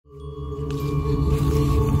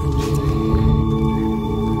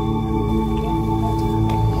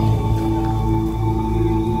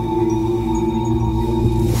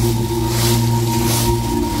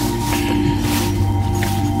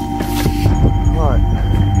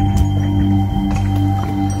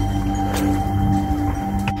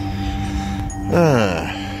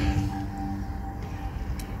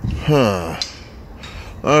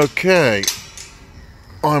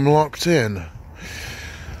locked in.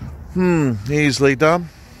 Easily done.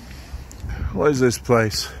 What is this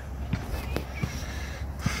place?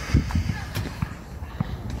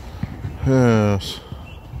 Yes.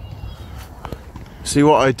 See,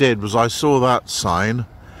 what I did was I saw that sign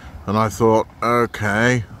and I thought,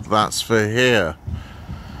 okay, that's for here.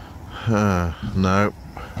 No.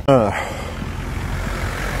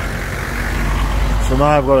 So now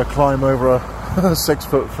I've got to climb over a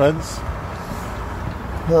 6-foot fence.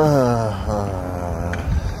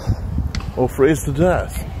 Or freeze to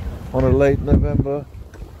death on a late November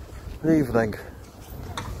evening.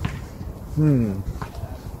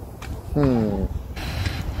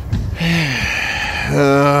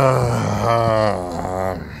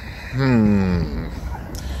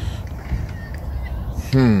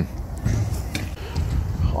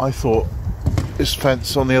 I thought this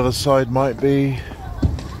fence on the other side might be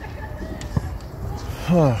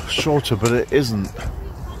shorter, but it isn't.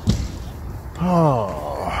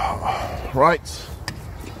 Right,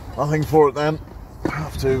 nothing for it then. I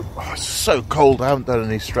have to. It's so cold, I haven't done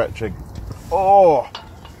any stretching. I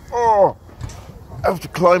have to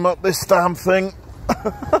climb up this damn thing.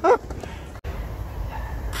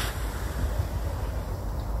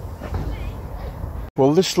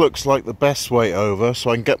 Well, this looks like the best way over,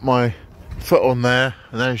 so I can get my foot on there,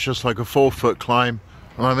 and then it's just like a 4-foot climb,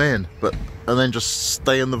 and I'm in. And then just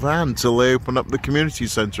stay in the van till they open up the community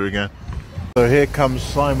centre again. So here comes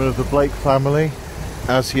Simon of the Blake family,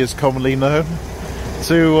 as he is commonly known,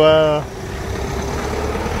 to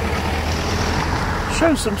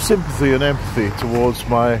show some sympathy and empathy towards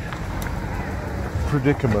my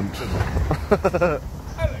predicament. That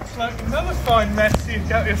looks like another fine mess you've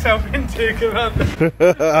got yourself into, Commander.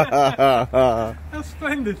 How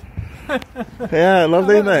splendid. Yeah,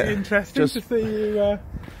 lovely, isn't it? Interesting to see you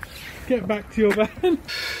get back to your van.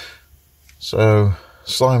 So,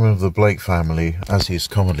 Simon of the Blake family, as he is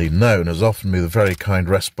commonly known, has offered me the very kind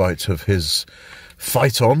respite of his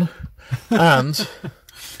phaeton and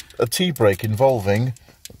a tea break involving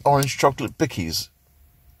orange chocolate bickies.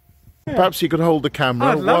 Yeah. Perhaps you could hold the camera.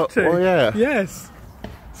 I'd love to. Oh, yeah. Yes.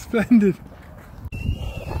 Splendid.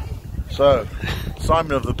 So,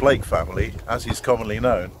 Simon of the Blake family, as he's commonly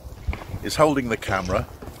known, is holding the camera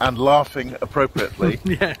and laughing appropriately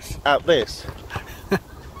yes. at this.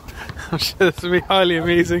 I'm sure this will be highly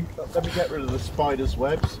amusing. Let me get rid of the spider's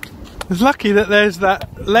webs. It's lucky that there's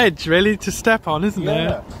that ledge really to step on, isn't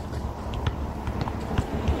there?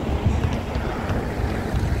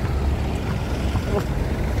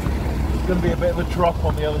 There's going to be a bit of a drop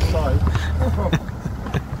on the other side.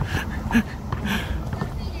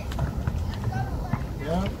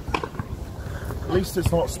 Yeah. At least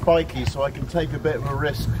it's not spiky, so I can take a bit of a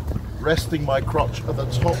risk resting my crotch at the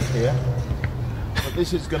top here. But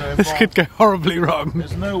this is going to involve... This could go horribly wrong.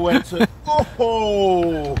 There's nowhere to...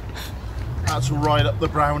 Oh! That's right up the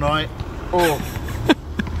brown eye. Oh!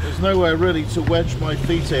 There's nowhere really to wedge my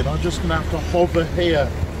feet in. I'm just going to have to hover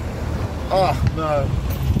here. Ah, no.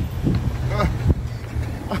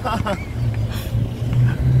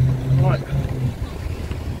 Right.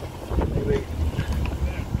 Maybe.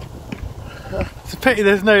 It's a pity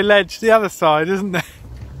there's no ledge the other side, isn't there?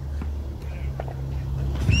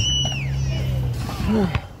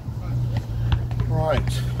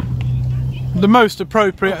 Right. The most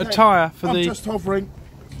appropriate attire for I'm the... just hovering.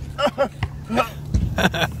 Oh.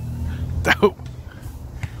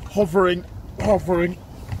 Hovering,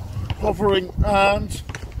 and...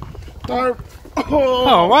 No.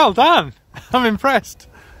 Oh, well done. I'm impressed.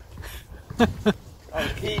 Our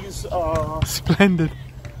keys are... Splendid.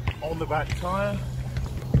 On the back tyre.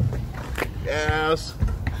 Yes.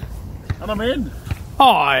 And I'm in.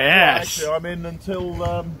 Oh, yes. Well, actually, I'm in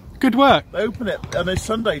until... Good work. They open it, and it's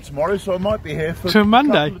Sunday tomorrow, so I might be here for till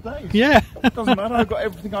Monday. A couple of days. Yeah. Doesn't matter, I've got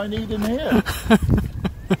everything I need in here.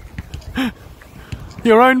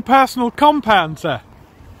 Your own personal compound, sir.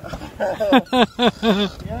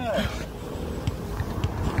 Yeah.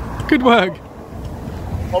 Good work.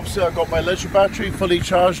 Obviously, I've got my leisure battery fully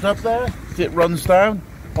charged up there. It runs down.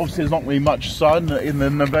 Obviously, there's not going to be much sun in the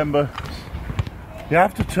November. You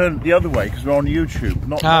have to turn it the other way because we're on YouTube,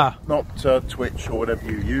 not Twitch or whatever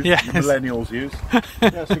you use. Yes. The millennials use.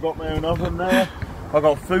 Yes, I've got my own oven there. I've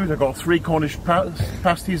got food. I've got 3 Cornish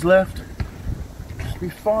pasties left. It'll be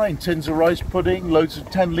fine. Tins of rice pudding, loads of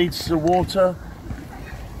 10 litres of water.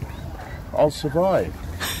 I'll survive.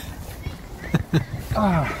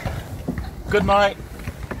 Good night.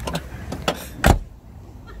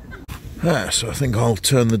 So I think I'll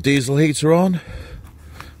turn the diesel heater on.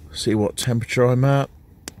 See what temperature I'm at.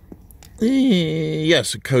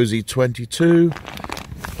 Yes, a cosy 22.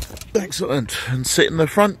 Excellent. And sit in the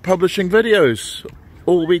front publishing videos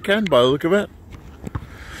all weekend by the look of it.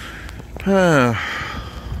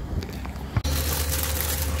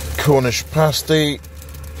 Cornish pasty.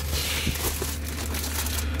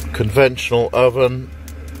 Conventional oven.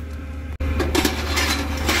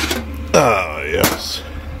 Ah, yes.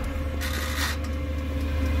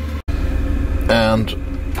 And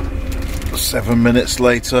 7 minutes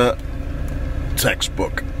later,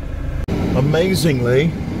 textbook.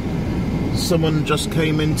 Amazingly, someone just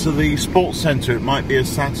came into the sports centre. It might be a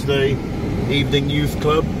Saturday evening youth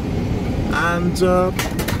club, and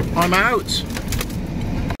I'm out.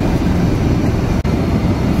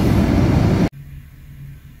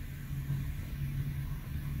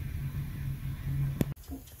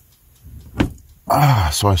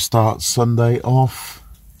 So I start Sunday off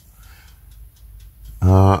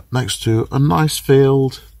next to a nice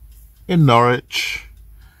field in Norwich,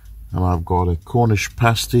 and I've got a Cornish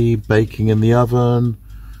pasty baking in the oven,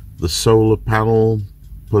 the solar panel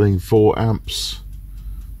putting 4 amps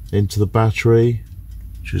into the battery,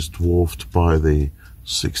 which is dwarfed by the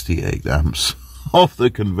 68 amps of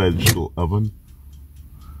the conventional oven.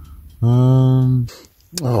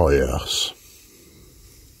 Oh yes.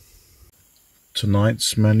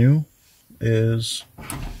 Tonight's menu is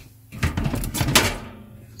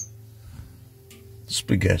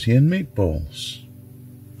spaghetti and meatballs.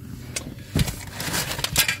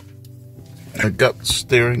 A gut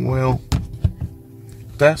steering wheel,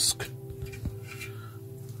 desk,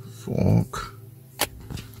 fork,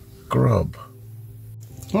 grub.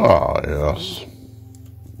 Ah, yes.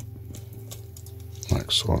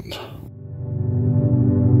 Excellent.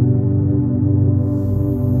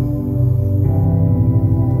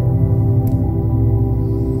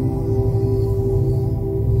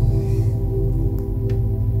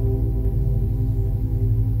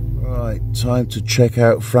 Time to check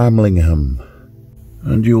out Framlingham,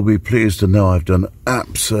 and you'll be pleased to know I've done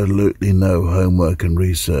absolutely no homework and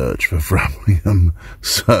research for Framlingham.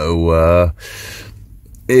 So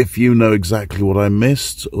if you know exactly what I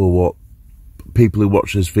missed, or what people who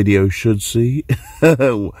watch this video should see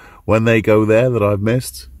when they go there that I've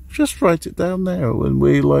missed, just write it down there. When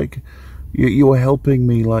we you are helping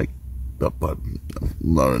me, not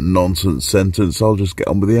a nonsense sentence. I'll just get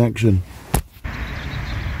on with the action.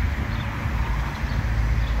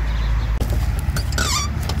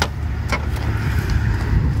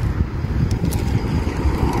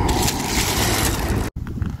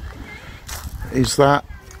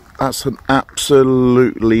 That's an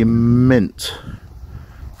absolutely mint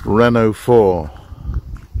Renault 4,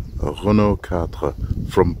 a Renault 4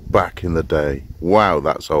 from back in the day. Wow,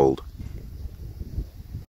 that's old.